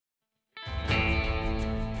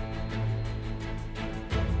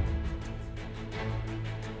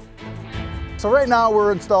So right now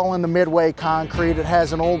we're installing the Midway concrete. It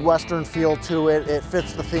has an old Western feel to it. It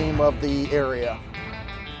fits the theme of the area.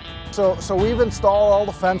 So we've installed all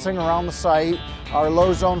the fencing around the site. Our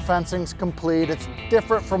low zone fencing's complete. It's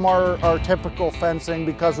different from our typical fencing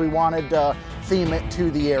because we wanted to theme it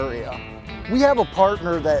to the area. We have a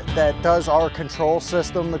partner that does our control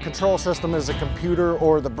system. The control system is a computer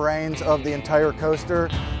or the brains of the entire coaster.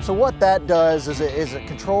 So what that does is it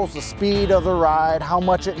controls the speed of the ride, how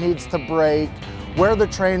much it needs to brake, where the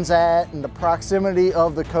train's at, and the proximity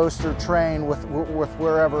of the coaster train with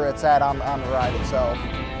wherever it's at on the ride itself.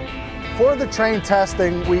 For the train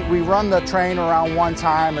testing, we run the train around one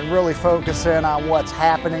time and really focus in on what's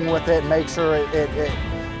happening with it and make sure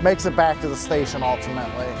it makes it back to the station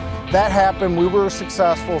ultimately. That happened, we were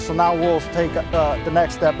successful, so now we'll take the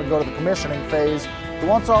next step and go to the commissioning phase.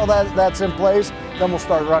 Once all that's in place, then we'll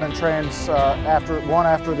start running trains one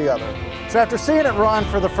after the other. So after seeing it run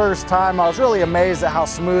for the first time, I was really amazed at how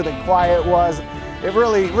smooth and quiet it was. It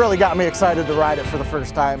really got me excited to ride it for the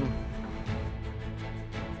first time.